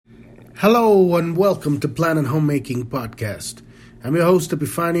Hello and welcome to Planet Homemaking Podcast. I'm your host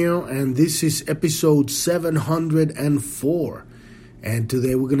Epifanio and this is episode 704. And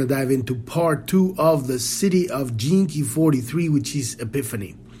today we're going to dive into part 2 of the City of Gene Key 43, which is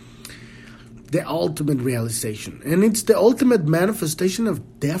Epiphany. The ultimate realization. And it's the ultimate manifestation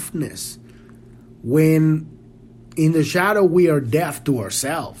of deafness. When in the shadow we are deaf to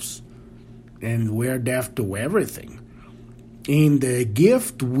ourselves. And we're deaf to everything. In the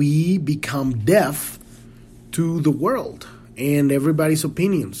gift, we become deaf to the world and everybody's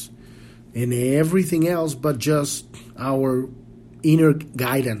opinions and everything else but just our inner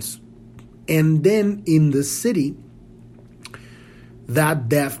guidance. And then in the city, that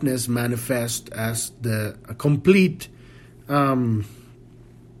deafness manifests as a complete deafness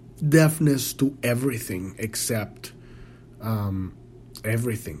to everything except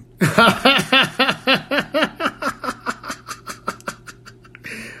everything.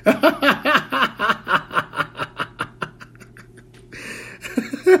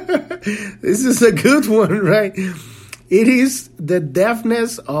 This is a good one, right? It is the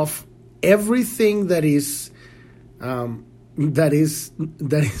deafness of everything that is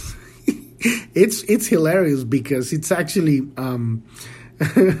it's hilarious because it's actually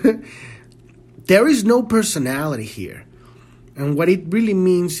there is no personality here. And what it really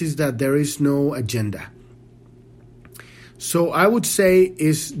means is that there is no agenda. So I would say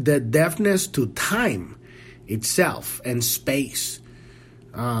is the deafness to time itself and space.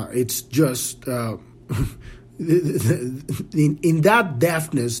 It's just in that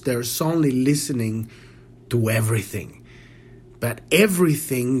deafness, there's only listening to everything, but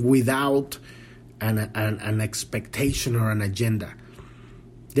everything without an expectation or an agenda.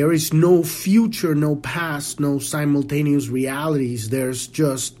 There is no future, no past, no simultaneous realities. There's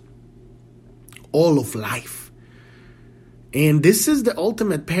just all of life. And this is the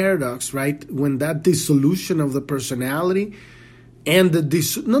ultimate paradox, right? When that dissolution of the personality and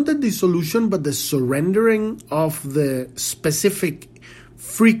not the dissolution, but the surrendering of the specific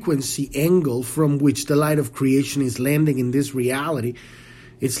frequency angle from which the light of creation is landing in this reality.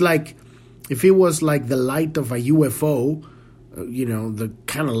 It's like if it was like the light of a UFO, that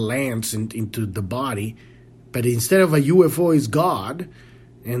kind of lands into the body, but instead of a UFO is God.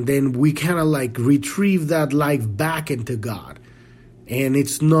 And then we kind of like retrieve that life back into God. And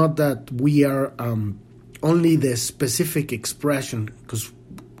it's not that we are only the specific expression, because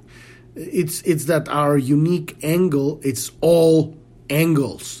it's that our unique angle, it's all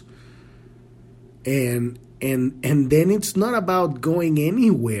angles. And then it's not about going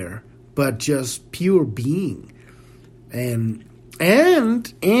anywhere, but just pure being. And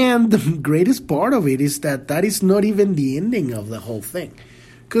the greatest part of it is that is not even the ending of the whole thing.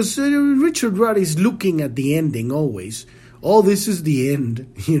 Because Richard Rudd is looking at the ending always. Oh, this is the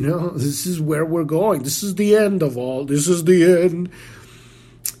end, This is where we're going. This is the end of all. This is the end.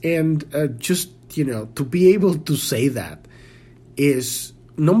 And to be able to say that is,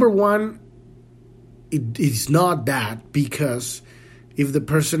 number one, it is not that, because if the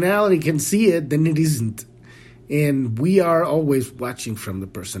personality can see it, then it isn't. And we are always watching from the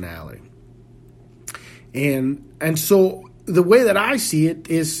personality. And so the way that I see it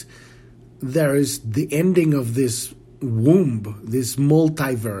is there is the ending of this womb, this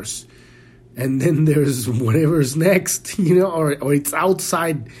multiverse, and then there's whatever's next, or it's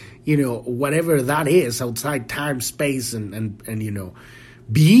outside, whatever that is, outside time, space, and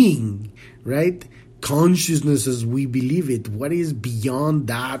being, right? Consciousness as we believe it. What is beyond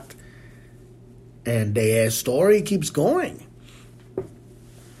that? And the story keeps going.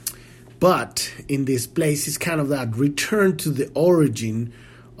 But in this place, it's kind of that return to the origin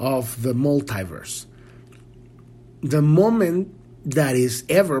of the multiverse. The moment that is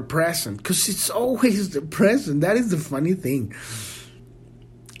ever present, because it's always the present. That is the funny thing.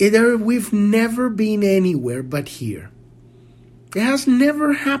 We've never been anywhere but here. It has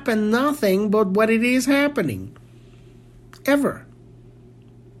never happened nothing but what it is happening. Ever.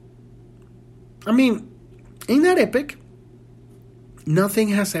 I mean, ain't that epic? Nothing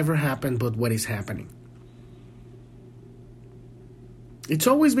has ever happened but what is happening. It's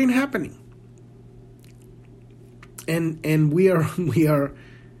always been happening. And we are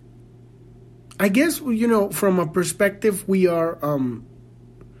I guess, from a perspective, we are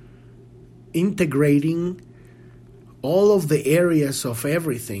integrating all of the areas of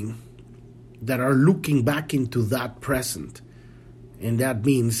everything that are looking back into that present. And that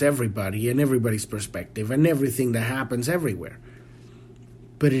means everybody and everybody's perspective and everything that happens everywhere.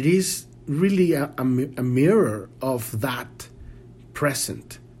 But it is really a mirror of that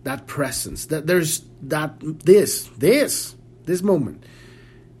present, that presence, that there's that this moment.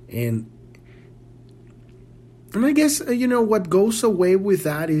 And I guess, what goes away with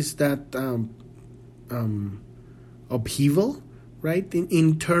that is that upheaval, right?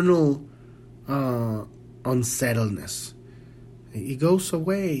 Internal unsettledness. It goes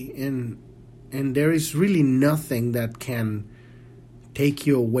away, and there is really nothing that can take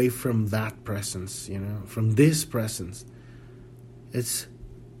you away from that presence, from this presence. It's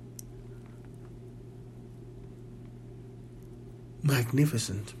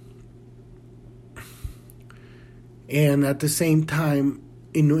magnificent. And at the same time,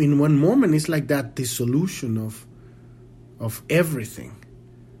 in one moment, it's like that dissolution of everything.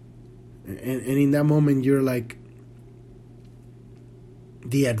 And in that moment, you're like,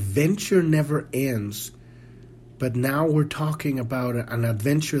 the adventure never ends. But now we're talking about an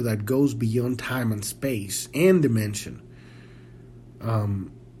adventure that goes beyond time and space and dimension. An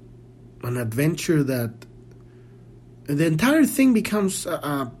adventure that the entire thing becomes,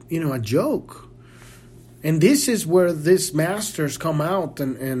 a joke. And this is where these masters come out,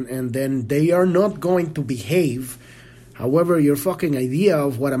 and then they are not going to behave however your fucking idea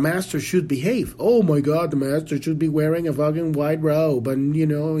of what a master should behave. Oh my God, the master should be wearing a fucking white robe and,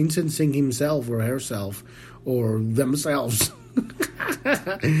 incensing himself or herself or themselves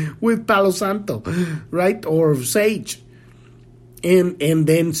with Palo Santo, right? Or sage. And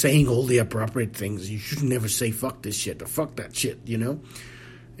then saying all the appropriate things. You should never say fuck this shit or fuck that shit,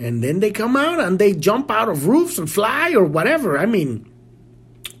 And then they come out and they jump out of roofs and fly or whatever.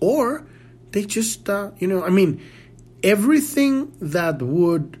 Or they just, everything that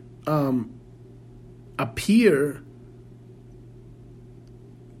would appear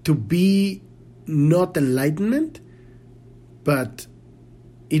to be not enlightenment, but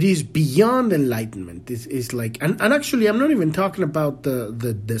it is beyond enlightenment. It's like, and actually, I'm not even talking about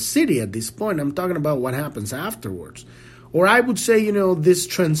the city at this point. I'm talking about what happens afterwards. Or I would say, this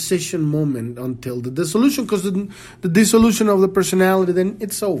transition moment until the dissolution, because the dissolution of the personality, then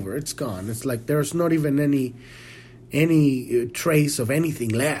it's over, it's gone. It's like there's not even any trace of anything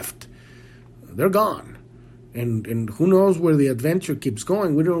left. They're gone. And who knows where the adventure keeps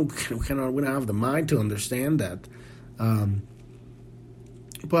going. We don't have the mind to understand that.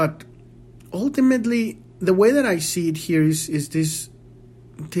 But ultimately, the way that I see it here is this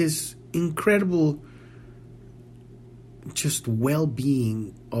incredible just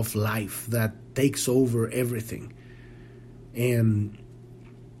well-being of life that takes over everything. And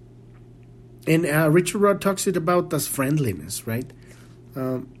Richard Rudd talks it about as friendliness, right?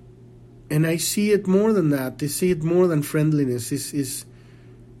 And I see it more than that. I see it more than friendliness. Is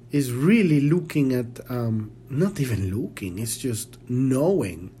really looking at, not even looking, it's just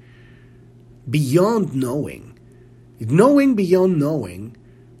knowing, beyond knowing. Knowing beyond knowing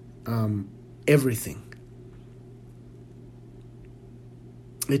everything.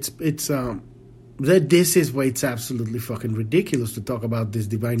 This is why it's absolutely fucking ridiculous to talk about these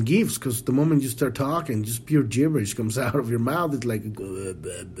divine gifts, because the moment you start talking, just pure gibberish comes out of your mouth. It's like,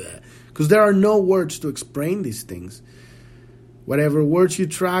 because there are no words to explain these things. Whatever words you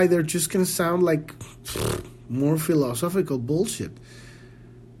try, they're just going to sound like more philosophical bullshit.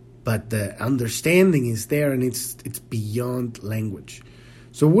 But the understanding is there, and it's beyond language.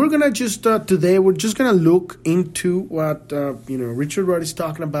 So we're going to just, today, we're just going to look into what, Richard Rudd is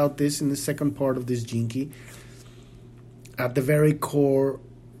talking about this in the second part of this Gene Key. At the very core,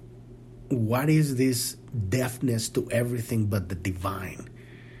 what is this deafness to everything but the divine,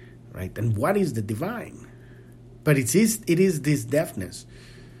 right? And what is the divine? But it is this deafness.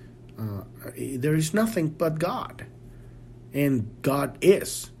 There is nothing but God. And God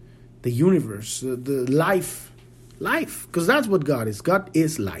is the universe, the life, because that's what God is. God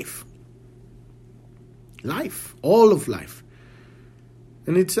is life. Life, all of life.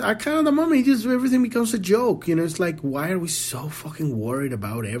 And it's kind of the moment everything becomes a joke. It's like, why are we so fucking worried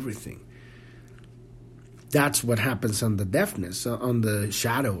about everything? That's what happens on the deafness, on the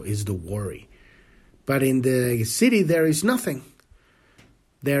shadow, is the worry. But in the city, there is nothing.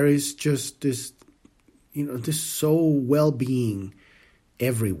 There is just this, this so well-being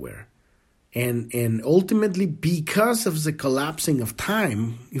everywhere. And ultimately, because of the collapsing of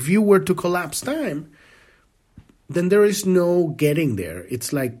time, if you were to collapse time, then there is no getting there.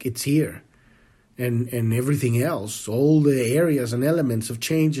 It's like it's here. And everything else, all the areas and elements of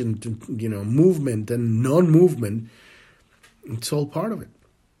change and, movement and non-movement, it's all part of it.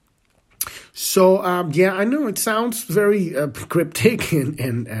 So, I know it sounds very cryptic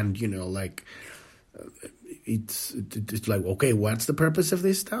and like... It's like, okay, what's the purpose of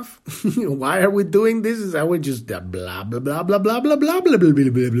this stuff? Why are we doing this? Are we just blah, blah, blah, blah, blah, blah, blah, blah, blah, blah,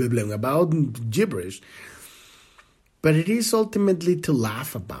 blah, blah, blah, about gibberish? but it is ultimately to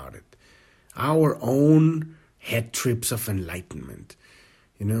laugh about it. Our own head trips of enlightenment.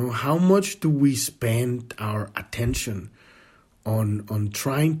 How much do we spend our attention on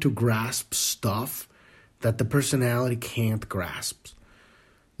trying to grasp stuff that the personality can't grasp?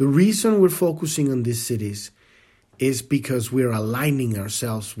 The reason we're focusing on these cities is because we're aligning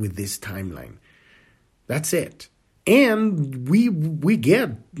ourselves with this timeline. That's it. And we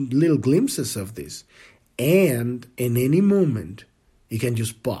get little glimpses of this. And in any moment, it can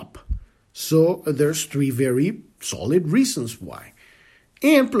just pop. So there's 3 very solid reasons why.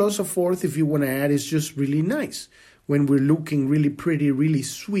 And plus a fourth, if you want to add, is just really nice. When we're looking really pretty, really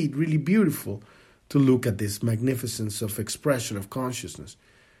sweet, really beautiful, to look at this magnificence of expression of consciousness.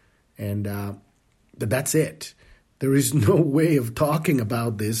 And that's it. There is no way of talking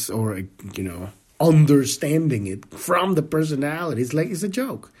about this or, understanding it from the personality. It's a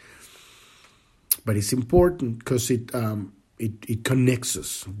joke. But it's important because it connects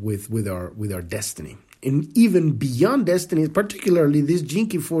us with our destiny. And even beyond destiny, particularly this Gene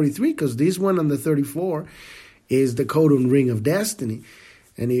Key 43, because this one on the 34 is the codon ring of destiny.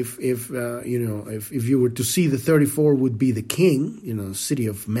 And if you were to see, the 34 would be the king, city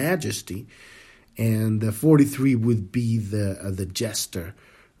of majesty, and the 43 would be the jester,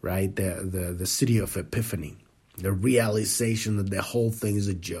 right? The city of epiphany, the realization that the whole thing is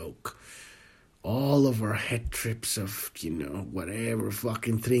a joke. All of our head trips of, whatever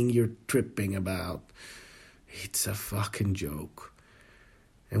fucking thing you're tripping about, it's a fucking joke.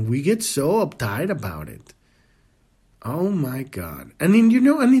 And we get so uptight about it. Oh my God. And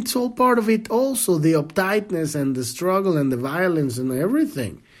and it's all part of it also, the uptightness and the struggle and the violence and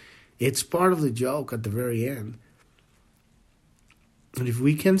everything. It's part of the joke at the very end. And if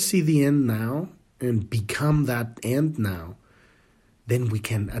we can see the end now and become that end now, then we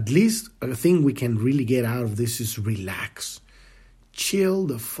can, at least a thing we can really get out of this is relax. Chill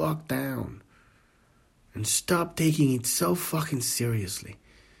the fuck down. And stop taking it so fucking seriously.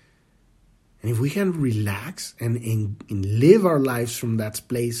 And if we can relax and live our lives from that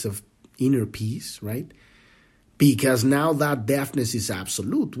place of inner peace, right? Because now that deafness is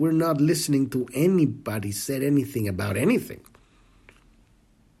absolute. We're not listening to anybody said anything about anything.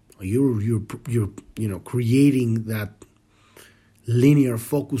 You're creating that linear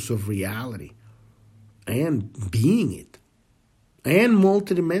focus of reality and being it and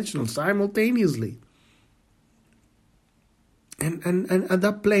multidimensional simultaneously. And at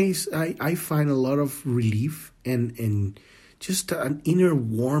that place, I find a lot of relief and just an inner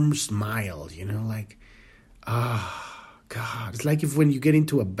warm smile, God. It's like if when you get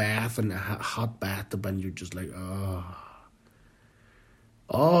into a bath and a hot bathtub and you're just like,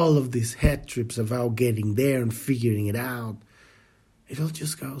 all of these head trips about getting there and figuring it out, it all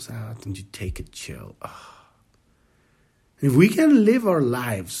just goes out and you take a chill. If we can live our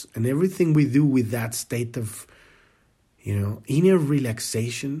lives and everything we do with that state of, inner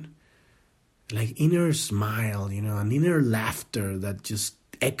relaxation, like inner smile, an inner laughter that just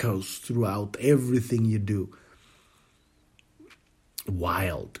echoes throughout everything you do.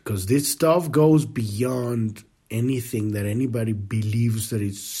 Wild, because this stuff goes beyond anything that anybody believes that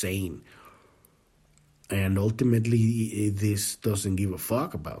is sane. And ultimately, this doesn't give a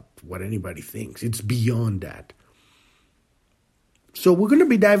fuck about what anybody thinks. It's beyond that. So we're going to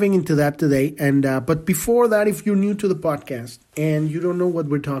be diving into that today. And but before that, if you're new to the podcast and you don't know what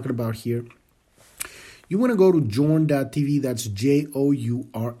we're talking about here, you want to go to journ.tv. That's JOURN.tv.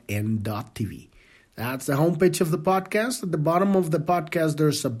 That's the homepage of the podcast. At the bottom of the podcast,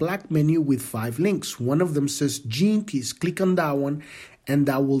 there's a black menu with 5 links. One of them says Gene Keys. Click on that one, and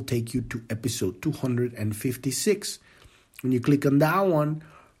that will take you to episode 256. When you click on that one,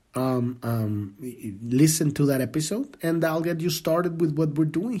 listen to that episode, and that'll get you started with what we're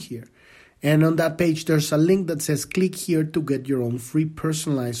doing here. And on that page, there's a link that says click here to get your own free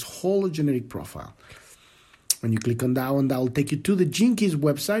personalized hologenetic profile. When you click on that one, that will take you to the Gene Keys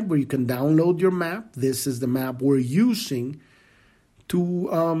website where you can download your map. This is the map we're using to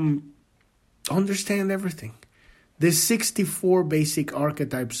understand everything. There's 64 basic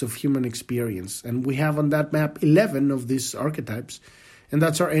archetypes of human experience, and we have on that map 11 of these archetypes, and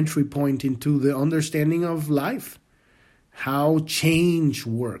that's our entry point into the understanding of life, how change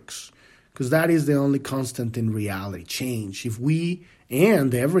works, because that is the only constant in reality, change. If we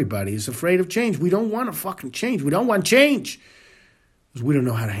and everybody is afraid of change, we don't want to fucking change. We don't want change because we don't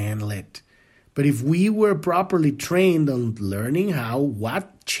know how to handle it. But if we were properly trained on learning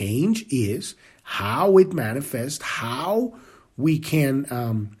what change is, how it manifests, how we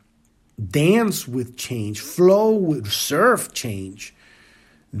can dance with change, flow with, surf change,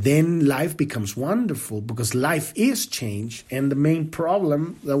 then life becomes wonderful, because life is change. And the main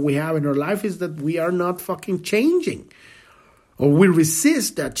problem that we have in our life is that we are not fucking changing, or we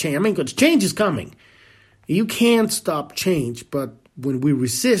resist that change. I mean, because change is coming. You can't stop change, but when we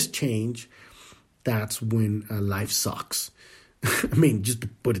resist change, that's when life sucks. I mean, just to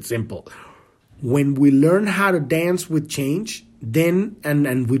put it simple, when we learn how to dance with change, then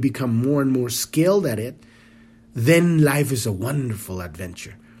and we become more and more skilled at it, then life is a wonderful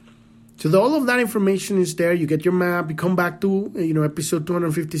adventure. So all of that information is there. You get your map. You come back to episode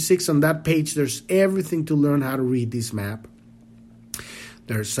 256. On that page, there's everything to learn how to read this map.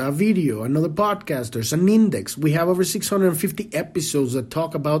 There's a video, another podcast. There's an index. We have over 650 episodes that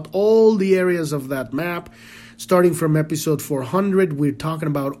talk about all the areas of that map. Starting from episode 400, we're talking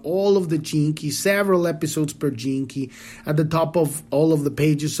about all of the gene keys, several episodes per gene key. At the top of all of the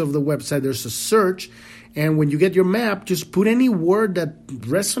pages of the website, there's a search. And when you get your map, just put any word that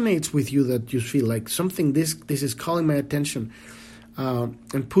resonates with you, that you feel like something, this is calling my attention.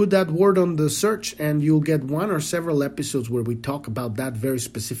 And put that word on the search, and you'll get one or several episodes where we talk about that very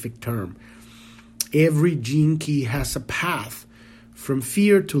specific term. Every gene key has a path from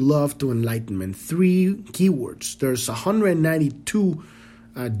fear to love to enlightenment. 3 keywords. There's 192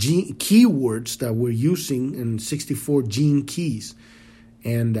 keywords that we're using in 64 gene keys.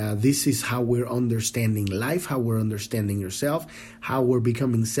 And this is how we're understanding life, how we're understanding yourself, how we're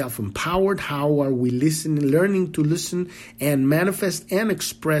becoming self-empowered, how are we learning to listen and manifest and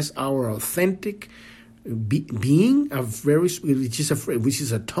express our authentic being, which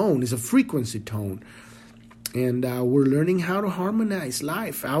is a tone, is a frequency tone. And we're learning how to harmonize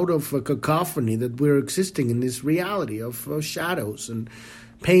life out of a cacophony that we're existing in this reality of shadows and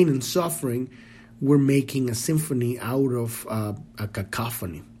pain and suffering. We're making a symphony out of a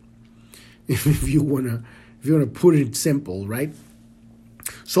cacophony. If you wanna put it simple, right?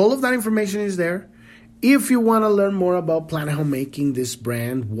 So all of that information is there. If you want to learn more about Planet Homemaking, this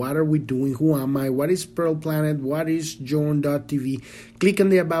brand, what are we doing, who am I, what is Pearl Planet, what is Journ.tv, click on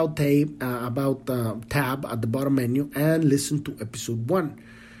the About tab at the bottom menu and listen to episode 1.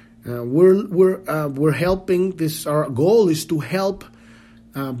 We're helping this. Our goal is to help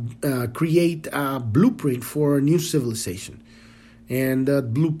create a blueprint for a new civilization. And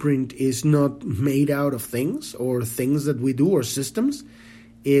that blueprint is not made out of things or things that we do or systems.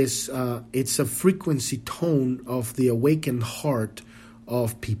 It's a frequency tone of the awakened heart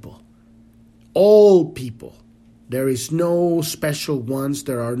of people. All people. There is no special ones.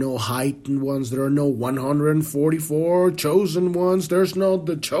 There are no heightened ones. There are no 144 chosen ones. There's no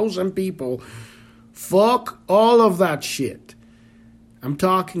the chosen people. Fuck all of that shit. I'm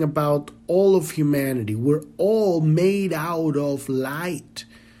talking about all of humanity. We're all made out of light.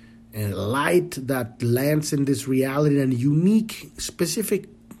 And light that lands in this reality in a unique, specific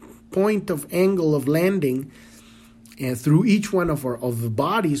point of angle of landing through each one of the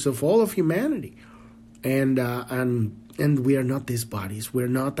bodies of all of humanity. And we are not these bodies. We're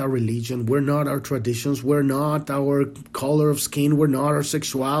not our religion. We're not our traditions. We're not our color of skin. We're not our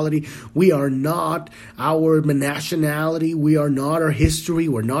sexuality. We are not our nationality. We are not our history.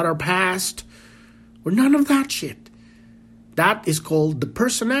 We're not our past. We're none of that shit. That is called the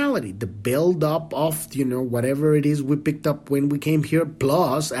personality, the build-up of, whatever it is we picked up when we came here,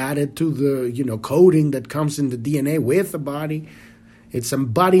 plus added to the, coding that comes in the DNA with the body. It's a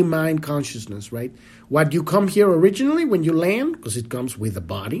body-mind consciousness, right? What you come here originally when you land, because it comes with the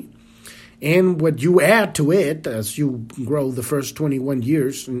body, and what you add to it as you grow the first 21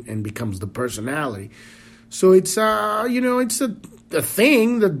 years and becomes the personality. So it's, it's a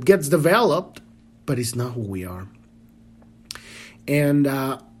thing that gets developed, but it's not who we are. And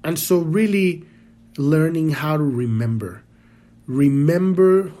so really learning how to remember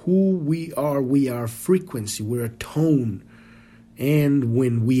who we are frequency, we're a tone. And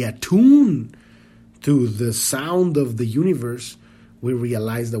when we attune to the sound of the universe, we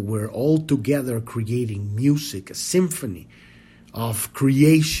realize that we're all together creating music, a symphony of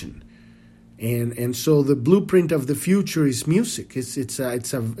creation. And so the blueprint of the future is music. It's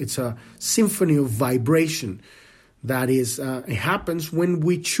a symphony of vibration. That is, it happens when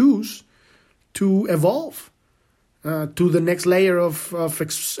we choose to evolve to the next layer of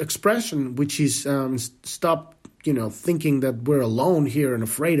expression, which is stop, thinking that we're alone here and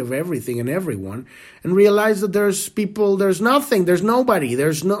afraid of everything and everyone, and realize that there's people, there's nothing, there's nobody,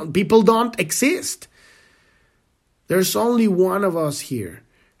 people don't exist. There's only one of us here,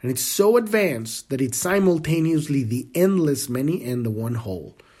 and it's so advanced that it's simultaneously the endless many and the one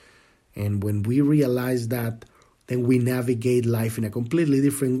whole. And when we realize that, then we navigate life in a completely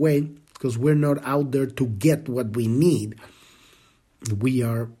different way, because we're not out there to get what we need, we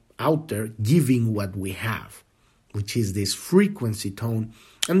are out there giving what we have, which is this frequency tone.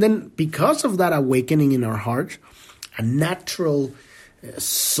 And then because of that awakening in our heart, a natural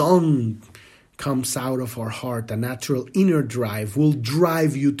song comes out of our heart, a natural inner drive will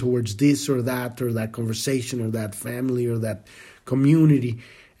drive you towards this or that conversation or that family or that community,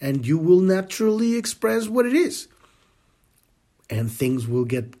 and you will naturally express what it is. And things will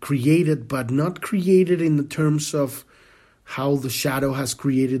get created, but not created in the terms of how the shadow has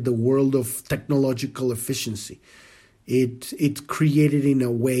created the world of technological efficiency. It's created in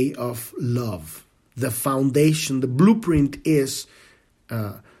a way of love. The foundation, the blueprint is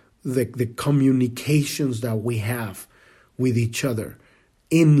the communications that we have with each other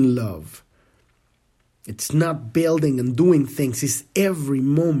in love. It's not building and doing things. It's every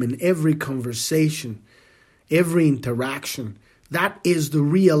moment, every conversation, every interaction. That is the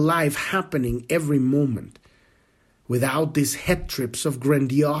real life happening every moment without these head trips of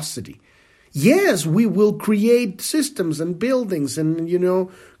grandiosity. Yes, we will create systems and buildings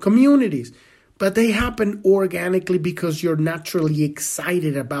and, communities, but they happen organically because you're naturally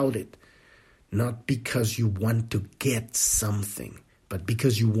excited about it. Not because you want to get something, but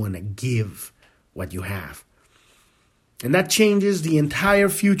because you want to give what you have. And that changes the entire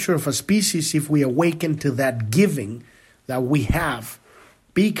future of a species if we awaken to that giving that we have.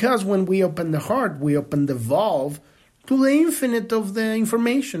 Because when we open the heart, we open the valve to the infinite of the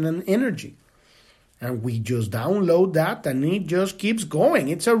information and energy. And we just download that and it just keeps going.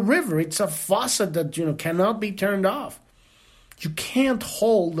 It's a river. It's a faucet that, cannot be turned off. You can't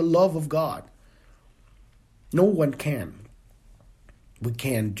hold the love of God. No one can. We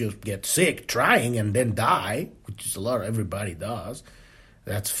can't just get sick trying and then die, which is everybody does.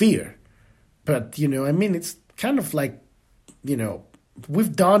 That's fear. But, it's kind of like,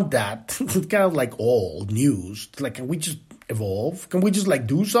 we've done that. It's kind of like old news. It's like, can we just evolve? Can we just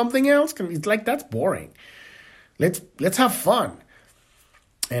do something else? It's like, that's boring. Let's have fun.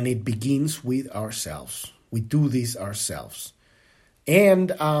 And it begins with ourselves. We do this ourselves.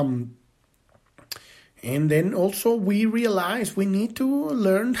 And then also we realize we need to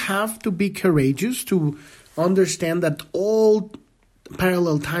have to be courageous to understand that all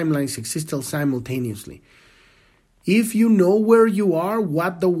parallel timelines exist simultaneously. If you know where you are,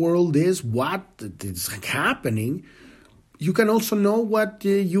 what the world is, what is happening, you can also know what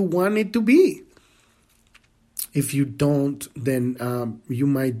you want it to be. If you don't, then you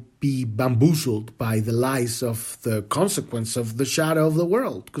might be bamboozled by the lies of the consequence of the shadow of the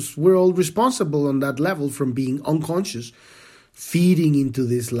world, because we're all responsible on that level from being unconscious, feeding into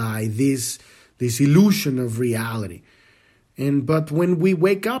this lie, this illusion of reality. But when we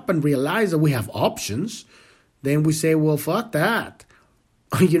wake up and realize that we have options, then we say, well, fuck that.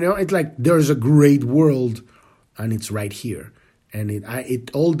 It's like there's a great world and it's right here. And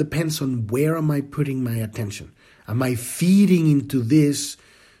it all depends on where am I putting my attention. Am I feeding into this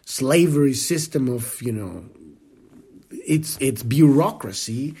slavery system of, it's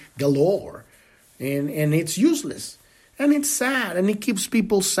bureaucracy galore and it's useless and it's sad and it keeps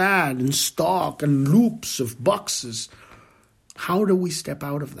people sad and stuck and loops of boxes. How do we step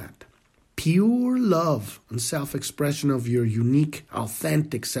out of that? Pure love and self-expression of your unique,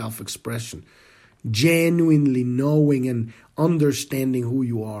 authentic self-expression. Genuinely knowing and understanding who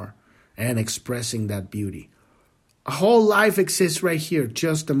you are and expressing that beauty. A whole life exists right here,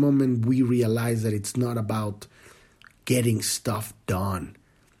 just the moment we realize that it's not about getting stuff done,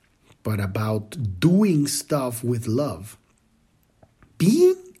 but about doing stuff with love.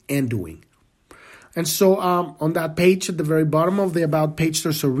 Being and doing. And so on that page, at the very bottom of the About page,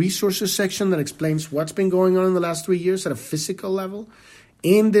 there's a resources section that explains what's been going on in the last 3 years at a physical level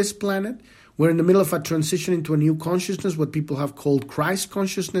in this planet. We're in the middle of a transition into a new consciousness, what people have called Christ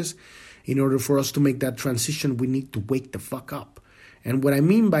consciousness. In order for us to make that transition, we need to wake the fuck up. And what I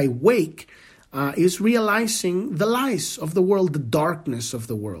mean by wake is realizing the lies of the world, the darkness of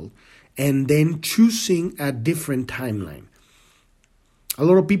the world, and then choosing a different timeline. A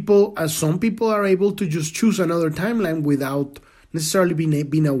lot of people, some people are able to just choose another timeline without necessarily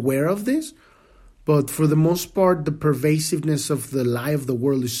being aware of this. But for the most part, the pervasiveness of the lie of the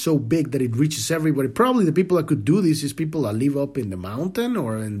world is so big that it reaches everybody. Probably the people that could do this is people that live up in the mountain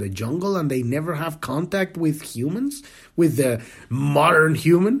or in the jungle and they never have contact with humans, with the modern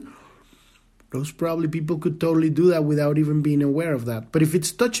human. Those probably people could totally do that without even being aware of that. But if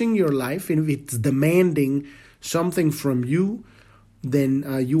it's touching your life and if it's demanding something from you, then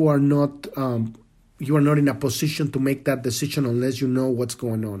you are not in a position to make that decision unless you know what's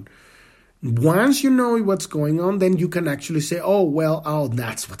going on. Once you know what's going on, then you can actually say,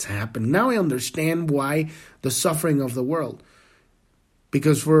 that's what's happening. Now I understand why the suffering of the world.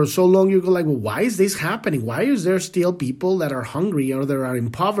 Because for so long you go like, well, why is this happening? Why is there still people that are hungry, or that are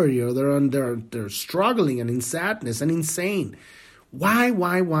in poverty, or they're struggling and in sadness and insane? Why?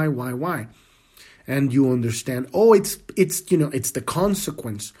 And you understand, it's the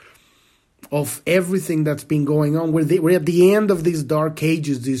consequence of everything that's been going on. We're at the end of these dark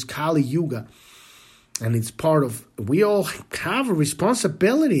ages, this Kali Yuga. And it's part of, we all have a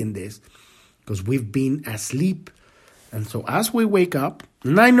responsibility in this, because we've been asleep. And so as we wake up,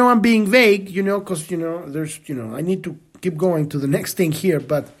 and I know I'm being vague, because, there's, I need to keep going to the next thing here,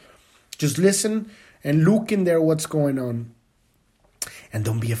 but just listen and look in there what's going on. And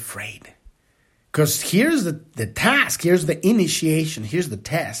don't be afraid. Because here's the task, here's the initiation, here's the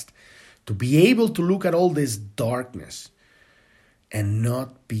test. To be able to look at all this darkness and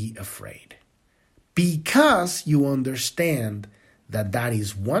not be afraid. Because you understand that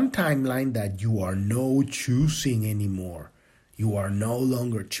is one timeline that you are no choosing anymore. You are no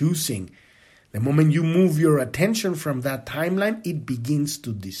longer choosing. The moment you move your attention from that timeline, it begins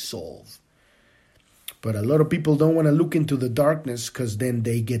to dissolve. But a lot of people don't want to look into the darkness, because then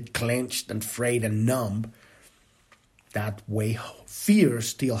they get clenched and afraid and numb. That way, fear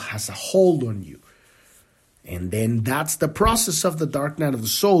still has a hold on you. And then that's the process of the dark night of the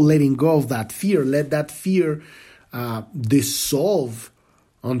soul, letting go of that fear. Let that fear dissolve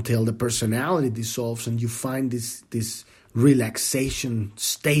until the personality dissolves, and you find this relaxation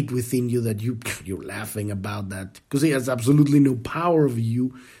state within you that you're laughing about that, because it has absolutely no power over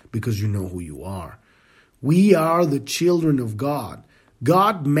you, because you know who you are. We are the children of God.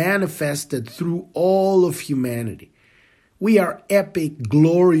 God manifested through all of humanity. We are epic,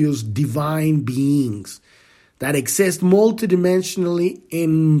 glorious, divine beings that exist multidimensionally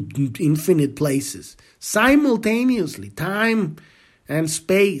in infinite places, simultaneously, time and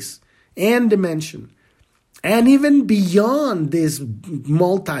space and dimension, and even beyond this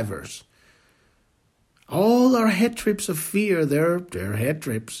multiverse. All our head trips of fear, they're head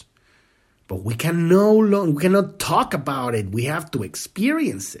trips. But we cannot talk about it. We have to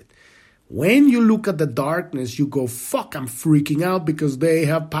experience it. When you look at the darkness, you go, fuck, I'm freaking out because they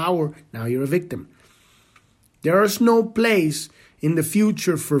have power. Now you're a victim. There is no place in the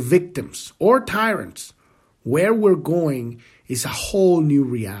future for victims or tyrants. Where we're going is a whole new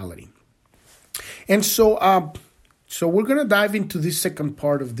reality. And so we're going to dive into this second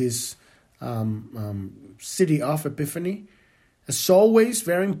part of this City of Epiphany. As always,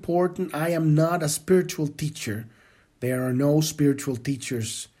 very important, I am not a spiritual teacher. There are no spiritual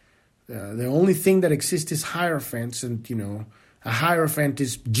teachers. The only thing that exists is hierophants, and a hierophant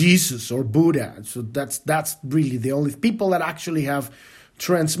is Jesus or Buddha. So that's really the only people that actually have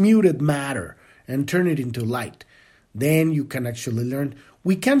transmuted matter and turn it into light. Then you can actually learn.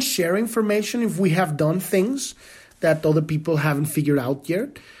 We can share information if we have done things that other people haven't figured out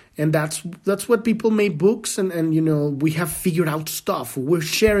yet. And that's what people make books and we have figured out stuff. We're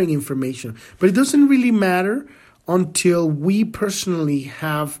sharing information. But it doesn't really matter until we personally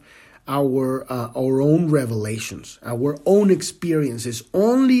have our own revelations, our own experiences.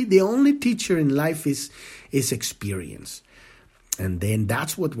 The only teacher in life is experience. And then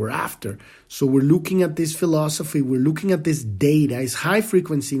that's what we're after. So we're looking at this philosophy, we're looking at this data, it's high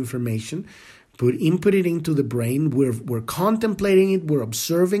frequency information. Input it into the brain, we're contemplating it, we're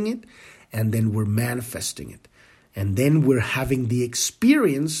observing it, and then we're manifesting it. And then we're having the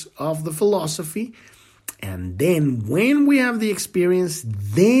experience of the philosophy. And then when we have the experience,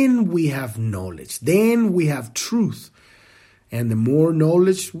 then we have knowledge. Then we have truth. And the more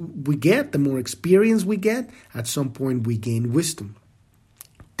knowledge we get, the more experience we get, at some point we gain wisdom.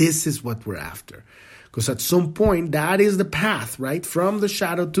 This is what we're after. Because at some point, that is the path, right? From the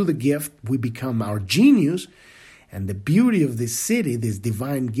shadow to the gift, we become our genius. And the beauty of this city, this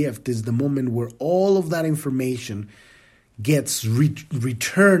divine gift, is the moment where all of that information gets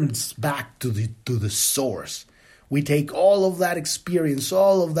returns back to the source. We take all of that experience,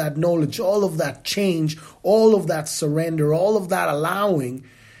 all of that knowledge, all of that change, all of that surrender, all of that allowing,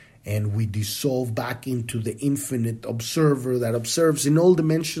 and we dissolve back into the infinite observer that observes in all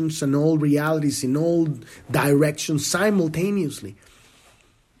dimensions and all realities, in all directions simultaneously,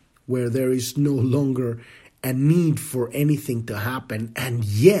 where there is no longer a need for anything to happen, and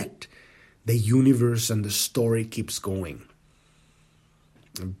yet the universe and the story keeps going.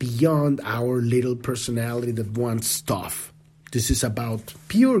 Beyond our little personality that wants stuff. This is about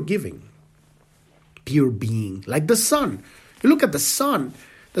pure giving, pure being, like the sun. You look at the sun.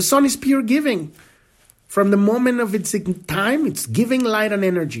 The sun is pure giving. From the moment of its time, it's giving light and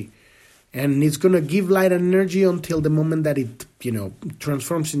energy. And it's going to give light and energy until the moment that it,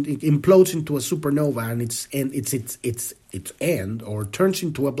 transforms, it implodes into a supernova, and its end, or turns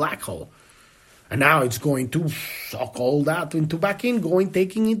into a black hole. And now it's going to suck all that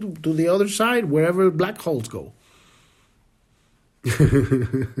taking it to the other side, wherever black holes go.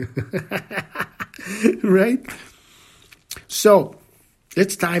 Right? So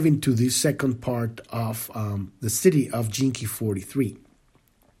let's dive into the second part of the city of Gene-Key 43. In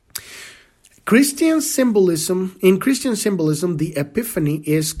Christian symbolism, the Epiphany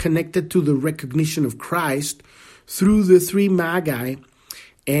is connected to the recognition of Christ through the three Magi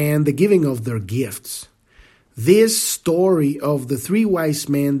and the giving of their gifts. This story of the three wise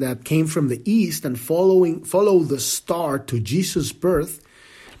men that came from the east and follow the star to Jesus' birth,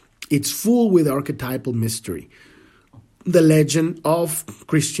 it's full with archetypal mystery. The legend of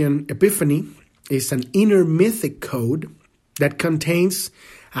Christian Epiphany is an inner mythic code that contains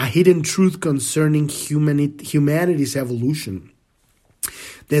a hidden truth concerning humanity's evolution.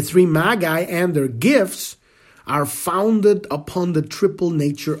 The three Magi and their gifts are founded upon the triple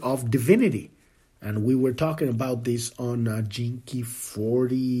nature of divinity. And we were talking about this on Gene-Key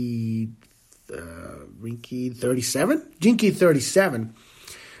 37? Gene-Key 37.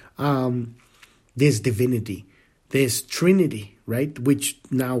 This divinity, this Trinity, right? Which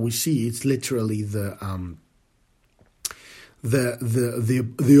now we see it's literally the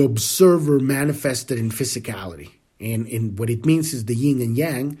observer manifested in physicality. And what it means is the yin and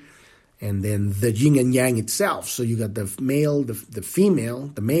yang, and then the yin and yang itself. So you got the male, the female,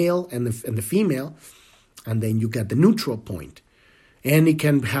 the male and the female, and then you got the neutral point. And it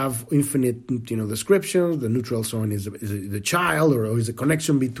can have infinite, descriptions. The neutral zone is the child, or is a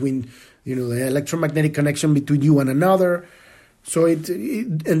connection between, the electromagnetic connection between you and another. So and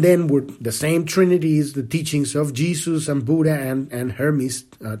then the same Trinity is the teachings of Jesus and Buddha and Hermes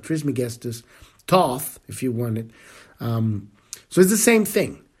Trismegistus, Thoth, if you want it. So it's the same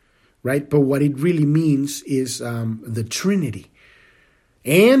thing, right? But what it really means is the Trinity.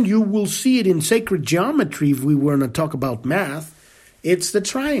 And you will see it in sacred geometry if we were to talk about math. It's the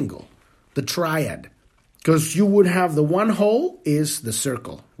triangle, the triad. Because you would have the one hole is the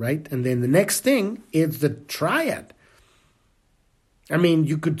circle, right? And then the next thing is the triad. I mean,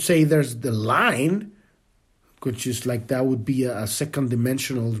 you could say there's the line, which is like that would be a second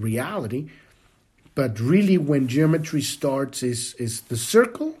dimensional reality. But really when geometry starts is the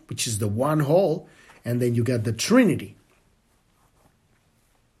circle, which is the one hole, and then you got the Trinity.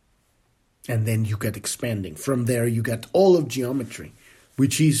 And then you get expanding. From there you got all of geometry,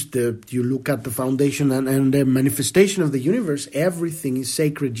 which is you look at the foundation and the manifestation of the universe, everything is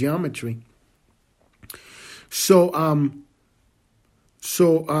sacred geometry. So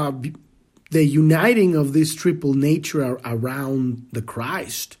the uniting of this triple nature around the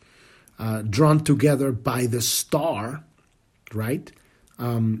Christ, drawn together by the star, right,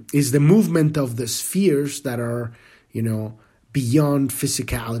 is the movement of the spheres that are, beyond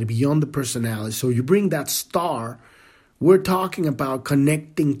physicality, beyond the personality. So you bring that star, we're talking about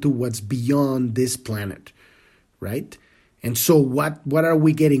connecting to what's beyond this planet, right? And so what are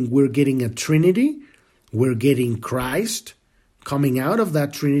we getting? We're getting a Trinity, we're getting Christ coming out of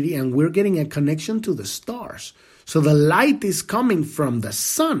that Trinity, and we're getting a connection to the stars. So the light is coming from the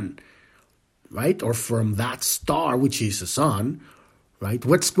sun, right? Or from that star, which is the sun, right?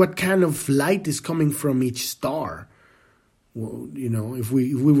 What kind of light is coming from each star? Well, if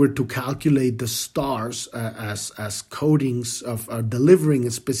we were to calculate the stars as codings of delivering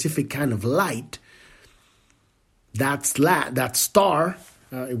a specific kind of light, that star,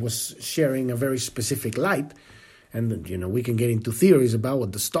 it was sharing a very specific light. And, we can get into theories about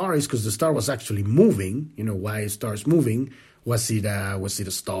what the star is, because the star was actually moving. Why a star is moving. Was it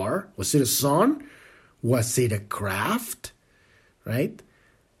a star? Was it a sun? Was it a craft? Right?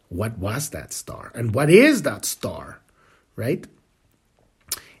 What was that star? And what is that star? Right?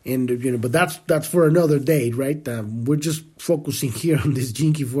 And, but that's for another day, right? We're just focusing here on this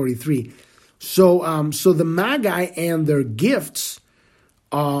Gene-Key 43. So the Magi and their gifts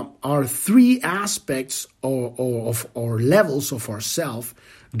are three aspects or levels of ourself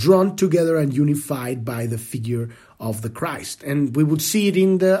drawn together and unified by the figure of the Christ. And we would see it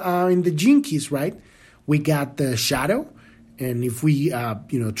in the Gene Keys, right? We got the shadow, and if we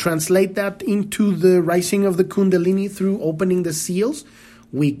translate that into the rising of the Kundalini through opening the seals,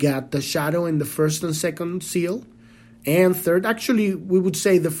 we got the shadow in the first and second seal. And third, actually, we would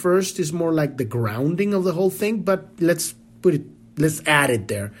say the first is more like the grounding of the whole thing, but let's add it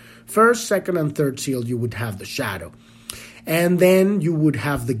there. First, second, and third seal, you would have the shadow. And then you would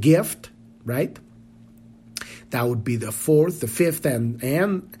have the gift, right? That would be the fourth, the fifth, and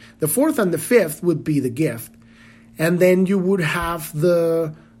the fourth and the fifth would be the gift. And then you would have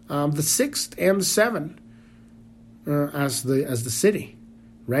the sixth and the seventh as the city,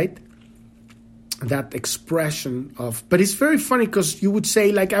 right? That expression of, but it's very funny because you would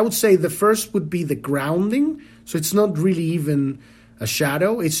say, like I would say, the first would be the grounding. So it's not really even a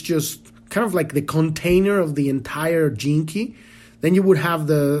shadow. It's just kind of like the container of the entire gene key. Then you would have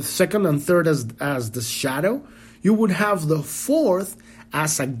the second and third as the shadow. You would have the fourth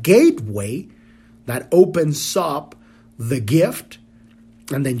as a gateway that opens up the gift.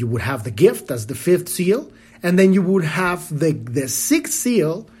 And then you would have the gift as the fifth seal. And then you would have the sixth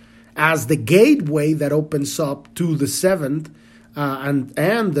seal as the gateway that opens up to the seventh. And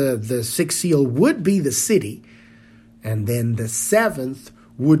the sixth seal would be the city. And then the seventh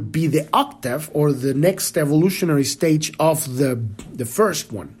would be the octave, or the next evolutionary stage of the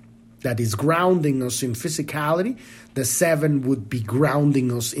first one. That is grounding us in physicality. The seven would be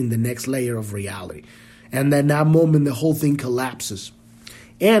grounding us in the next layer of reality. And then that moment, the whole thing collapses.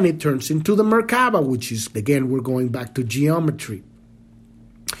 And it turns into the Merkaba, which is, again, we're going back to geometry.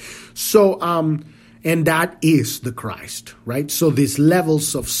 So, and that is the Christ, right? So these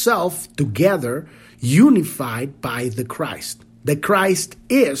levels of self together, unified by the Christ. The Christ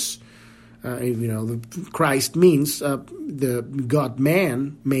is, the Christ means the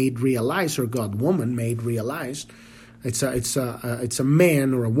God-man made realized, or God-woman made realized. It's a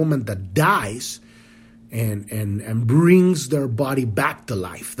man or a woman that dies and brings their body back to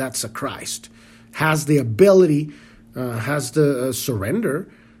life. That's a Christ. Has the ability, has the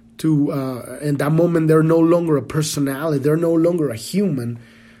surrender to, in that moment they're no longer a personality, they're no longer a human.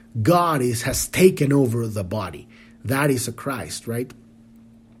 God has taken over the body. That is a Christ, right?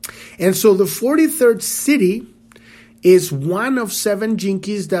 And so the 43rd city is one of 7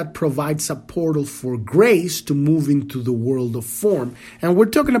 jinkies that provides a portal for grace to move into the world of form. And we're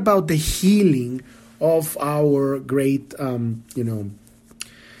talking about the healing of our great,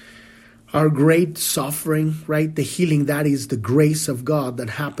 our great suffering, right? The healing, that is the grace of God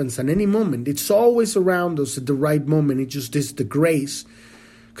that happens at any moment. It's always around us at the right moment. It just is the grace.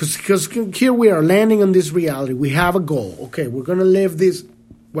 Because here we are landing on this reality. We have a goal. Okay, we're going to live this,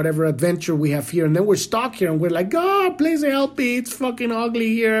 whatever adventure we have here. And then we're stuck here and we're like, God, please help me. It's fucking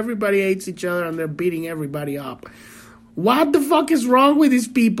ugly here. Everybody hates each other and they're beating everybody up. What the fuck is wrong with these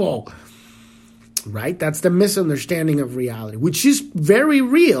people? Right? That's the misunderstanding of reality, which is very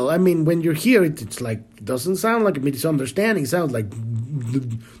real. I mean, when you're here, it's like, it doesn't sound like a misunderstanding. It sounds like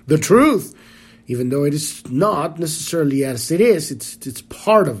the truth. Even though it is not necessarily as it is, it's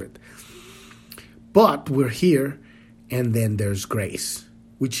part of it. But we're here, and then there's grace,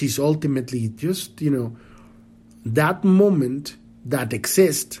 which is ultimately just, that moment that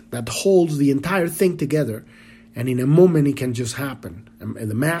exists, that holds the entire thing together, and in a moment it can just happen. And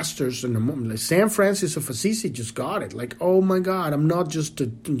the masters, in a moment, like San Francis of Assisi just got it. Like, oh my God, I'm not just a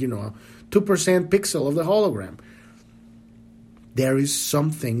 2% pixel of the hologram. There is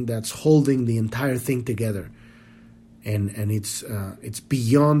something that's holding the entire thing together, and it's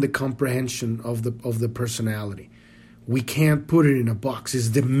beyond the comprehension of the personality. We can't put it in a box. It's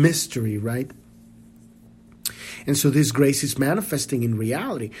the mystery, right? And so this grace is manifesting in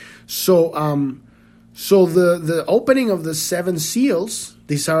reality. So the opening of the 7 seals,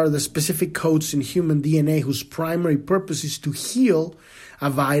 these are the specific codes in human DNA whose primary purpose is to heal a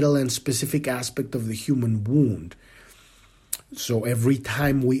vital and specific aspect of the human wound. So every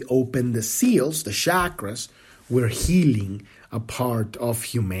time we open the seals, the chakras, we're healing a part of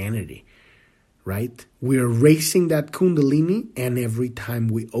humanity, right? We're raising that kundalini, and every time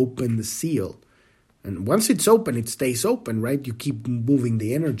we open the seal, and once it's open, it stays open, right? You keep moving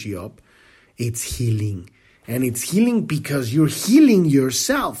the energy up. It's healing. And it's healing because you're healing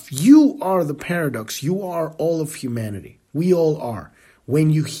yourself. You are the paradox. You are all of humanity. We all are. When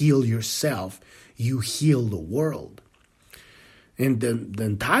you heal yourself, you heal the world. And the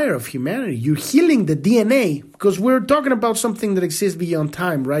entire of humanity, you're healing the DNA, because we're talking about something that exists beyond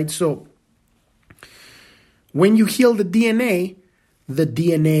time, right? So when you heal the DNA,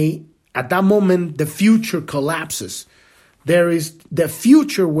 at that moment, the future collapses. There is the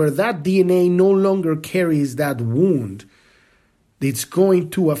future where that DNA no longer carries that wound. It's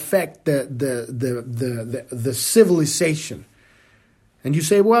going to affect the civilization. And you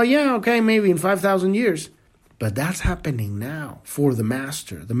say, well, yeah, okay, maybe in 5,000 years. But that's happening now for the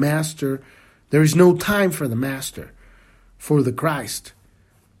Master. The Master, there is no time for the Master, for the Christ.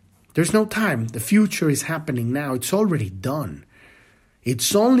 There's no time. The future is happening now. It's already done.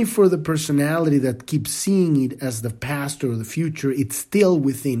 It's only for the personality that keeps seeing it as the past or the future. It's still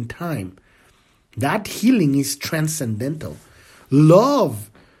within time. That healing is transcendental. Love,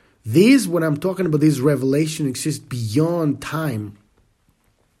 this, what I'm talking about, this revelation exists beyond time.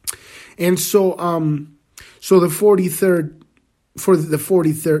 And so the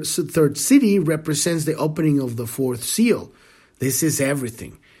 43rd city represents the opening of the fourth seal. This is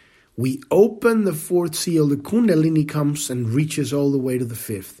everything. We open the fourth seal, the Kundalini comes and reaches all the way to the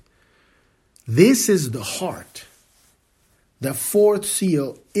fifth. This is the heart. The fourth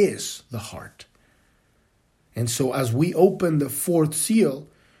seal is the heart. And so as we open the fourth seal,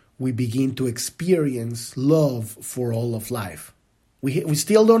 we begin to experience love for all of life. We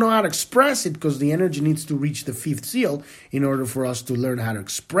still don't know how to express it because the energy needs to reach the fifth seal in order for us to learn how to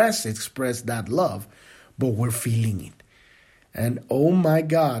express that love, but we're feeling it. And oh my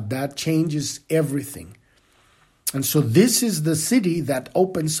God, that changes everything. And so this is the city that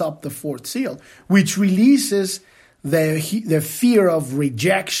opens up the fourth seal, which releases the fear of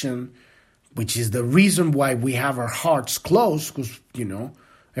rejection, which is the reason why we have our hearts closed, because,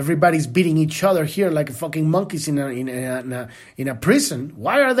 everybody's beating each other here like fucking monkeys in a prison.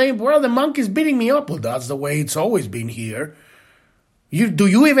 Why are the monkeys beating me up? Well, that's the way it's always been here. Do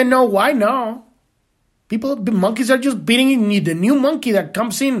you even know why? No. Monkeys are just beating the new monkey that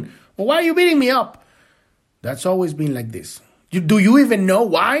comes in. Well, why are you beating me up? That's always been like this. Do you even know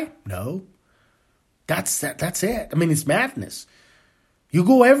why? No. That's it. I mean, it's madness. You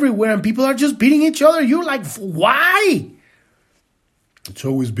go everywhere and people are just beating each other. You're like, why? It's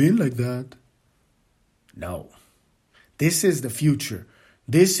always been like that. No. This is the future.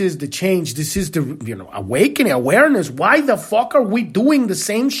 This is the change. This is the awakening, awareness. Why the fuck are we doing the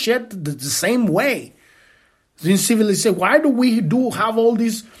same shit the same way? In civilization, why do we have all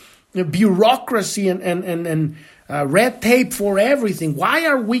this bureaucracy and red tape for everything? Why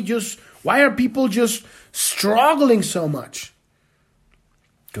are people just struggling so much?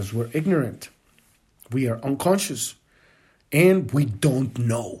 Because we're ignorant. We are unconscious. And we don't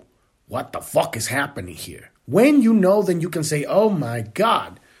know what the fuck is happening here. When you know, then you can say, oh my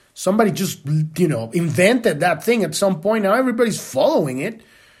God, somebody just, invented that thing at some point. Now everybody's following it.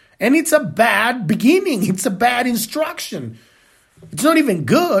 And it's a bad beginning. It's a bad instruction. It's not even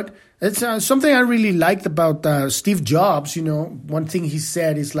good. It's something I really liked about Steve Jobs. One thing he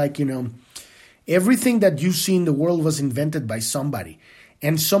said is like, everything that you see in the world was invented by somebody.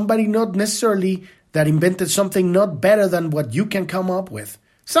 And somebody not necessarily that invented something not better than what you can come up with.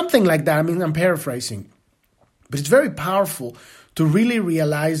 Something like that. I mean, I'm paraphrasing. But it's very powerful to really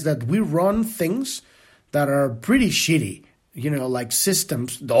realize that we run things that are pretty shitty. Like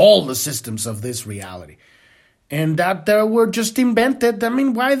systems, all the systems of this reality. And that they were just invented. I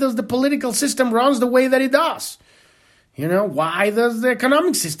mean, why does the political system runs the way that it does? Why does the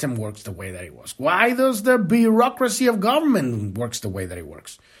economic system works the way that it works? Why does the bureaucracy of government works the way that it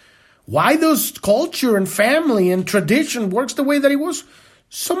works? Why does culture and family and tradition works the way that it was?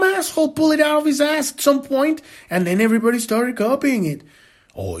 Some asshole pulled it out of his ass at some point, and then everybody started copying it.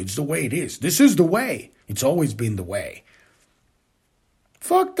 Oh, it's the way it is. This is the way. It's always been the way.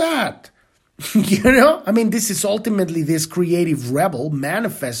 Fuck that. I mean, this is ultimately this creative rebel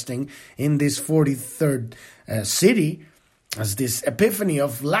manifesting in this 43rd city as this epiphany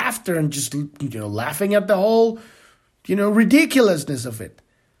of laughter and just, laughing at the whole, ridiculousness of it.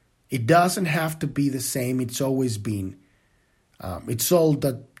 It doesn't have to be the same. It's always been. It's all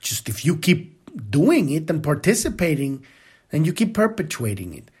that just if you keep doing it and participating, then you keep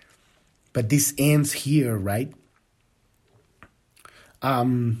perpetuating it. But this ends here, right?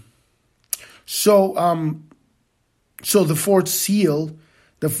 So the fourth seal,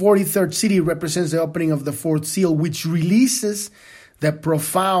 the 43rd city represents the opening of the fourth seal, which releases the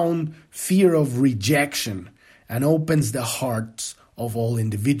profound fear of rejection and opens the hearts of all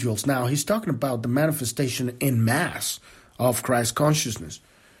individuals. Now, he's talking about the manifestation en masse of Christ consciousness.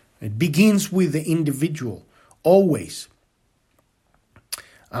 It begins with the individual, always.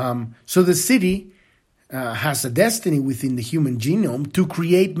 So the city has a destiny within the human genome to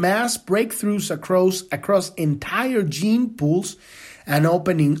create mass breakthroughs across entire gene pools and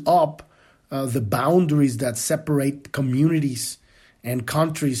opening up the boundaries that separate communities and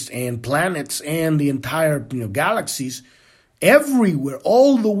countries and planets and the entire galaxies everywhere,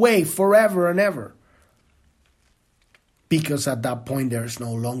 all the way, forever and ever. Because at that point, there's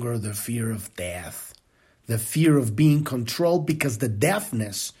no longer the fear of death, the fear of being controlled, because the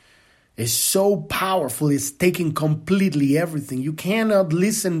deafness is so powerful, it's taking completely everything. You cannot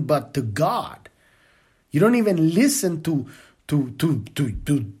listen but to God. You don't even listen to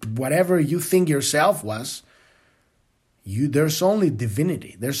whatever you think yourself was. There's only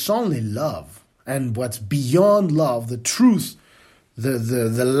divinity. There's only love. And what's beyond love, the truth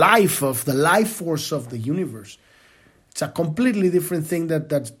the life force of the universe. It's a completely different thing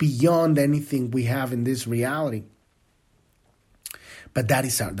that's beyond anything we have in this reality. But that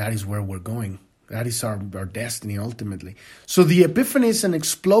is where we're going. That is our destiny ultimately. So the epiphany is an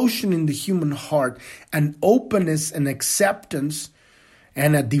explosion in the human heart, an openness and acceptance,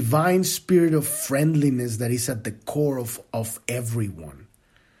 and a divine spirit of friendliness that is at the core of everyone.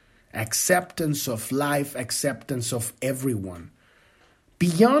 Acceptance of life, acceptance of everyone.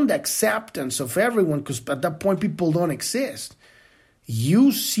 Beyond acceptance of everyone, because at that point people don't exist.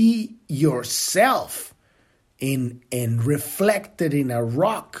 You see yourself in reflected in a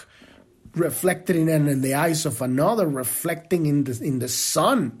rock, reflected in the eyes of another, reflecting in the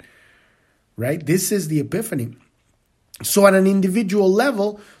sun, right? This is the epiphany. So at an individual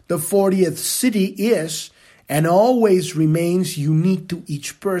level, the 40th city is and always remains unique to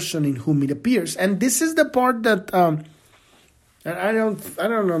each person in whom it appears. And this is the part that I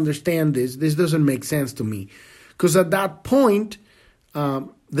don't understand this. This doesn't make sense to me, because at that point,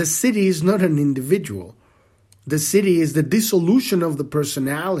 the city is not an individual. The city is the dissolution of the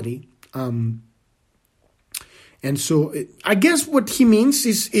personality. And so I guess what he means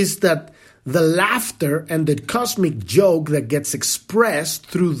is that the laughter and the cosmic joke that gets expressed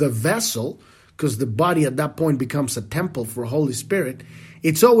through the vessel, because the body at that point becomes a temple for Holy Spirit,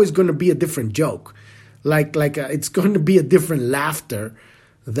 it's always going to be a different joke. It's going to be a different laughter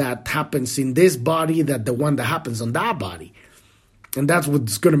that happens in this body than the one that happens on that body. And that's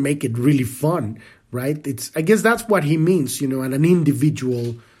what's going to make it really fun, right? I guess that's what he means, at an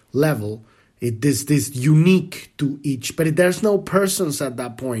individual level. This unique to each, but there's no persons at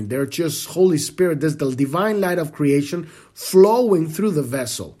that point. They're just Holy Spirit. There's the divine light of creation flowing through the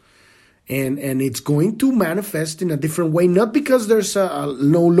vessel, and it's going to manifest in a different way. Not because there's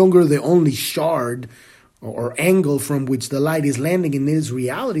no longer the only shard or angle from which the light is landing in this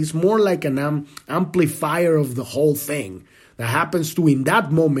reality. It's more like an amplifier of the whole thing that happens to, in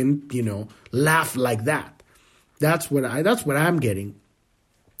that moment, laugh like that. That's what I'm getting.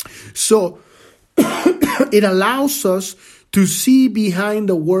 So it allows us to see behind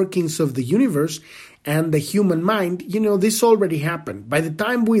the workings of the universe and the human mind. This already happened. By the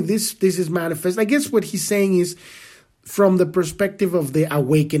time this is manifest, I guess what he's saying is from the perspective of the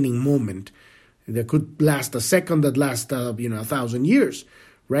awakening moment. That could last a second, that lasts 1,000 years,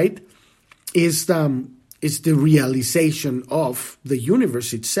 right? Is the realization of the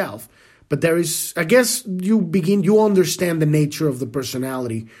universe itself. But there is, I guess, you understand the nature of the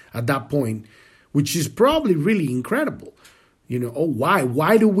personality at that point, which is probably really incredible. Why?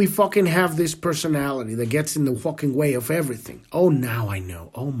 Why do we fucking have this personality that gets in the fucking way of everything? Oh, now I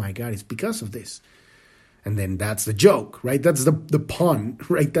know. Oh my God, it's because of this. And then that's the joke, right? That's the pun,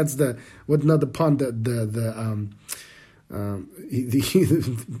 right? That's it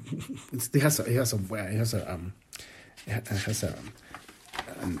has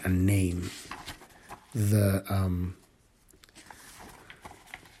a name.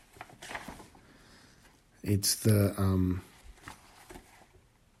 It's the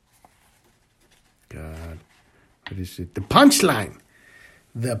God, what is it? The punchline.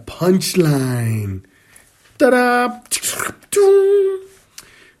 The punchline. Ta-da!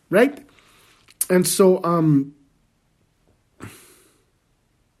 Right? And so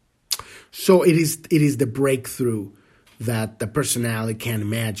it is the breakthrough that the personality can't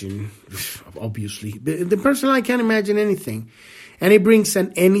imagine. Obviously, the personality can't imagine anything, and it brings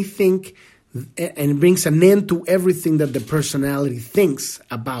an end to everything that the personality thinks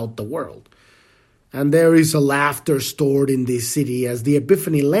about the world. And there is a laughter stored in this city as the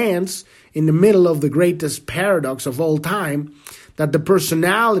epiphany lands in the middle of the greatest paradox of all time, that the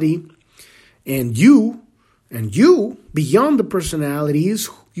personality and you beyond the personality is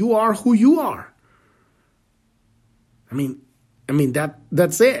you are who you are. I mean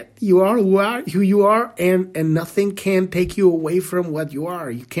that's it. You are who you are, and nothing can take you away from what you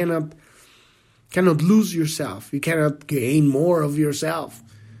are. You cannot lose yourself. You cannot gain more of yourself.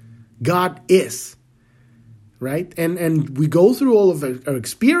 God is. Right? And we go through all of our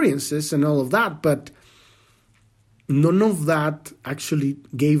experiences and all of that, but none of that actually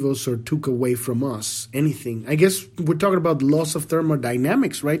gave us or took away from us anything. I guess we're talking about laws of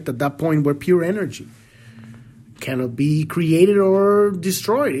thermodynamics, right? At that point, we're pure energy. It cannot be created or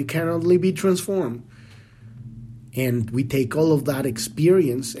destroyed. It can only be transformed. And we take all of that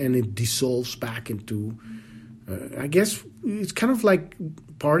experience and it dissolves back into, I guess it's kind of like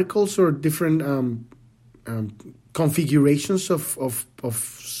particles or different configurations of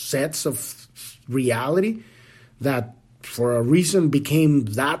sets of reality that for a reason became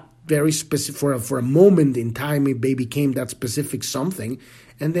that very specific, for a moment in time, it became that specific something,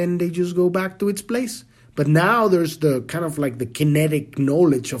 and then they just go back to its place. But now there's the kind of like the kinetic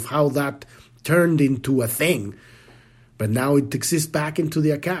knowledge of how that turned into a thing. But now it exists back into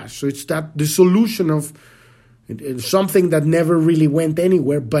the Akash. So it's that the solution of something that never really went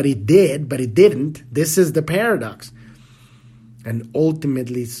anywhere, but it did, but it didn't. This is the paradox. And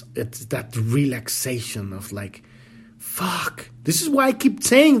ultimately, it's that relaxation of like, fuck. This is why I keep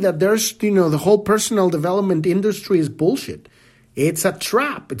saying that there's, the whole personal development industry is bullshit. It's a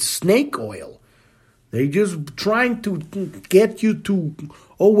trap. It's snake oil. They're just trying to get you to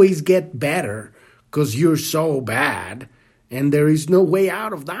always get better because you're so bad. And there is no way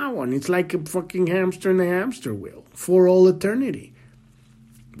out of that one. It's like a fucking hamster in a hamster wheel for all eternity.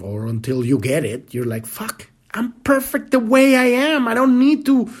 Or until you get it, you're like, fuck, I'm perfect the way I am. I don't need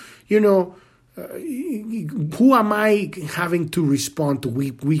to, who am I having to respond to?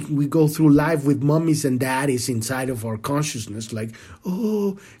 We go through life with mummies and daddies inside of our consciousness. Like,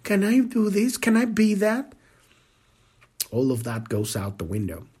 oh, can I do this? Can I be that? All of that goes out the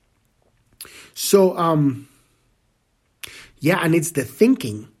window. So, yeah, and it's the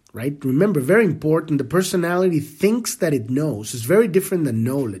thinking, right? Remember, very important, the personality thinks that it knows. It's very different than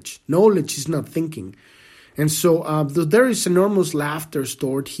knowledge. Knowledge is not thinking. And so there is enormous laughter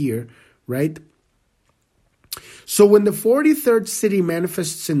stored here, right? So when the 43rd city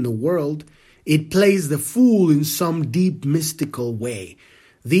manifests in the world, it plays the fool in some deep mystical way.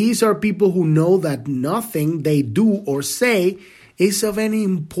 These are people who know that nothing they do or say is of any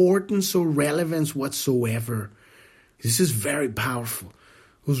importance or relevance whatsoever. This is very powerful.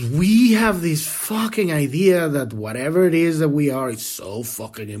 Because we have this fucking idea that whatever it is that we are is so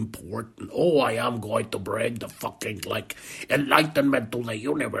fucking important. Oh, I am going to bring the fucking, enlightenment to the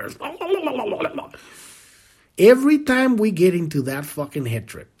universe. Every time we get into that fucking head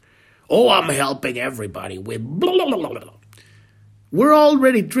trip, oh, I'm helping everybody with we're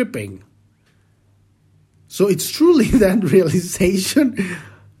already tripping. So it's truly that realization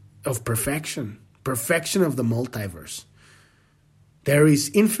of perfection of the multiverse. There is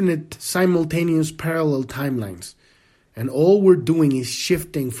infinite simultaneous parallel timelines. And all we're doing is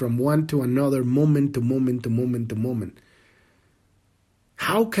shifting from one to another, moment to moment to moment to moment.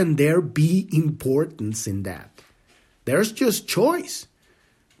 How can there be importance in that? There's just choice.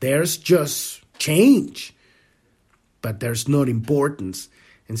 There's just change. But there's not importance.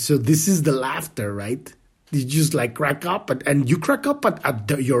 And so this is the laughter, right? You just crack up. And you crack up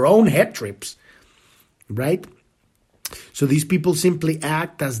at your own head trips, right? So these people simply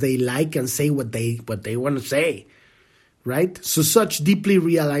act as they like and say what they want to say, right? So such deeply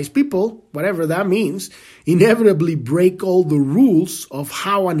realized people, whatever that means, inevitably break all the rules of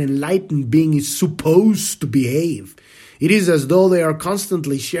how an enlightened being is supposed to behave. It is as though they are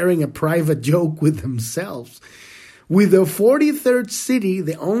constantly sharing a private joke with themselves. With the 43rd city,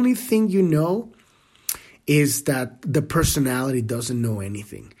 the only thing you know is that the personality doesn't know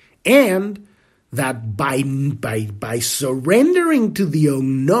anything. And that by surrendering to the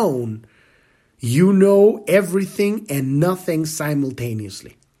unknown, you know everything and nothing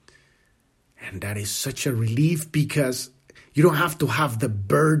simultaneously. And that is such a relief because you don't have to have the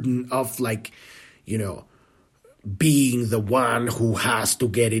burden of being the one who has to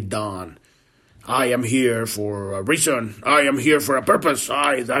get it done. I am here for a reason. I am here for a purpose.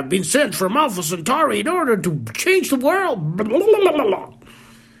 I've been sent from Alpha Centauri in order to change the world. Blah, blah, blah, blah, blah.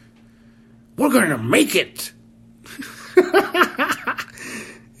 We're going to make it.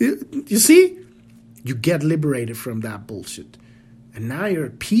 You see? You get liberated from that bullshit. And now you're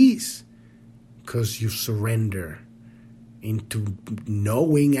at peace because you surrender into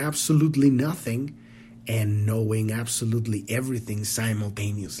knowing absolutely nothing and knowing absolutely everything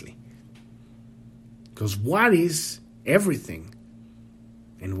simultaneously. Because what is everything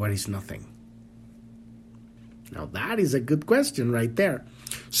and what is nothing? Now that is a good question right there.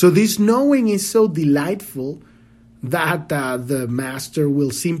 So this knowing is so delightful that the master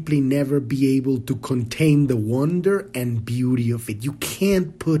will simply never be able to contain the wonder and beauty of it. You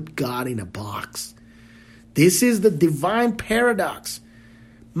can't put God in a box. This is the divine paradox.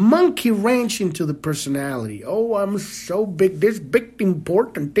 Monkey wrench into the personality. Oh, I'm so big. This big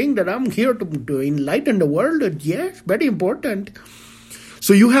important thing that I'm here to enlighten the world. Yes, very important.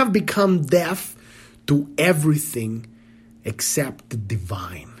 So you have become deaf to everything except the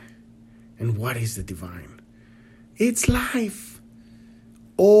divine. And what is the divine? It's life.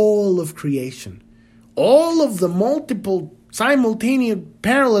 All of creation. All of the multiple simultaneous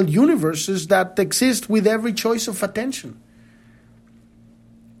parallel universes that exist with every choice of attention.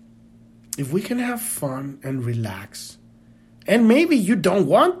 If we can have fun and relax And maybe you don't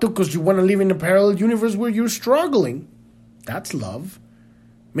want to because you want to live in a parallel universe where you're struggling. That's love.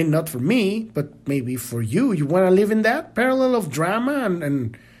 I mean, not for me, but maybe for you. You want to live in that parallel of drama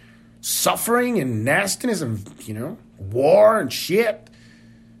and suffering and nastiness and, war and shit.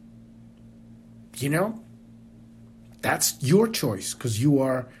 That's your choice because you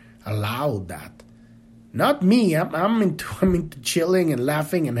are allowed that. Not me. I'm into chilling and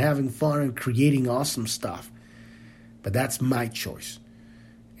laughing and having fun and creating awesome stuff. But that's my choice.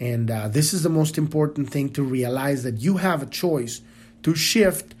 And this is the most important thing, to realize that you have a choice to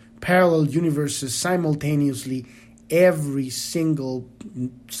shift parallel universes simultaneously every single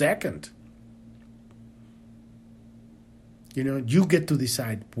second. You get to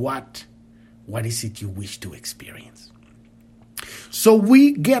decide what is it you wish to experience. So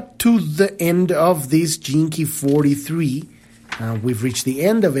we get to the end of this Gene Key 43. We've reached the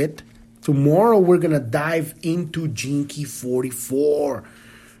end of it. Tomorrow we're going to dive into Gene Key 44.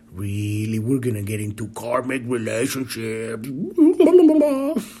 Really, we're going to get into karmic relationships.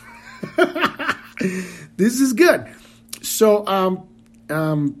 This is good. So,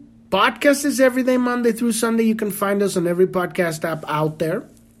 podcast is every day, Monday through Sunday. You can find us on every podcast app out there.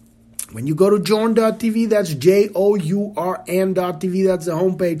 When you go to journ.tv, that's JOURN.tv, that's the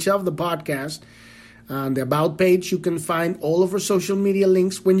homepage of the podcast. On the About page, you can find all of our social media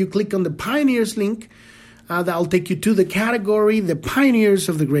links. When you click on the Pioneers link, that'll take you to the category, The Pioneers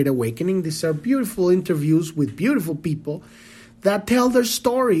of the Great Awakening. These are beautiful interviews with beautiful people that tell their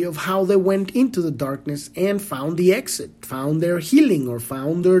story of how they went into the darkness and found the exit, found their healing, or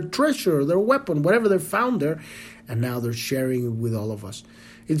found their treasure, their weapon, whatever they found there, and now they're sharing it with all of us.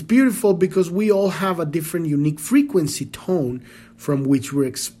 It's beautiful because we all have a different, unique frequency tone from which we're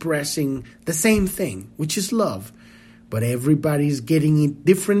expressing the same thing, which is love. But everybody's getting it.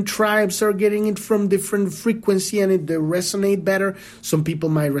 Different tribes are getting it from different frequency, and they resonate better. Some people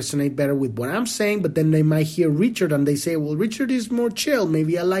might resonate better with what I'm saying, but then they might hear Richard and they say, well, Richard is more chill.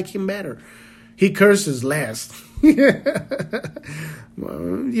 Maybe I like him better. He curses less. Well,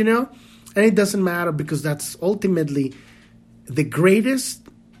 and it doesn't matter, because that's ultimately the greatest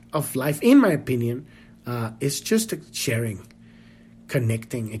of life, in my opinion, is just sharing,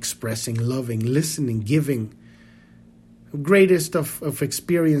 connecting, expressing, loving, listening, giving. Greatest of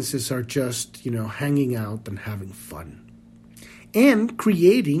experiences are just, hanging out and having fun. And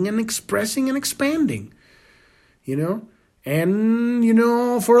creating and expressing and expanding,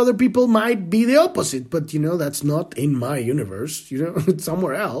 And, for other people might be the opposite. But, that's not in my universe, it's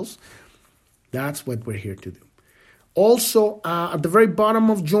somewhere else. That's what we're here to do. Also, at the very bottom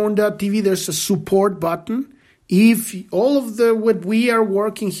of journ.tv, there's a support button. If all of what we are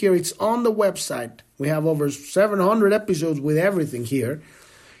working here, it's on the website. We have over 700 episodes with everything here.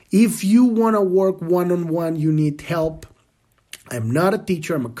 If you want to work one-on-one, you need help. I'm not a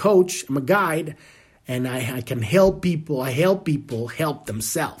teacher. I'm a coach. I'm a guide. And I can help people. I help people help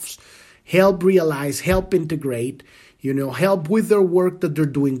themselves. Help realize, help integrate, help with their work that they're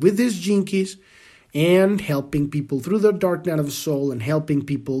doing with these Gene Keys, and helping people through their dark night of the soul, and helping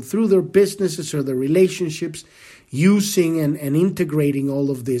people through their businesses or their relationships, using and integrating all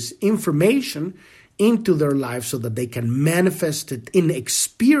of this information into their lives so that they can manifest it in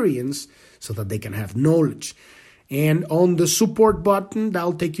experience, so that they can have knowledge. And on the support button,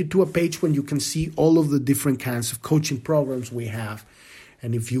 that'll take you to a page when you can see all of the different kinds of coaching programs we have.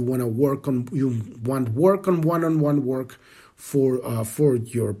 And if you want one-on-one work for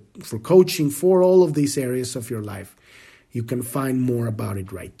coaching, for all of these areas of your life, you can find more about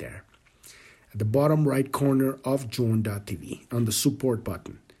it right there at the bottom right corner of journ.tv on the support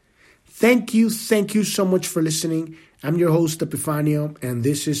button. Thank you so much for listening. I'm your host, Epifanio, and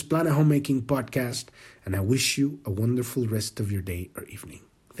this is Planet Homemaking Podcast, and I wish you a wonderful rest of your day or evening.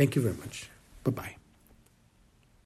 Thank you very much. Bye-bye.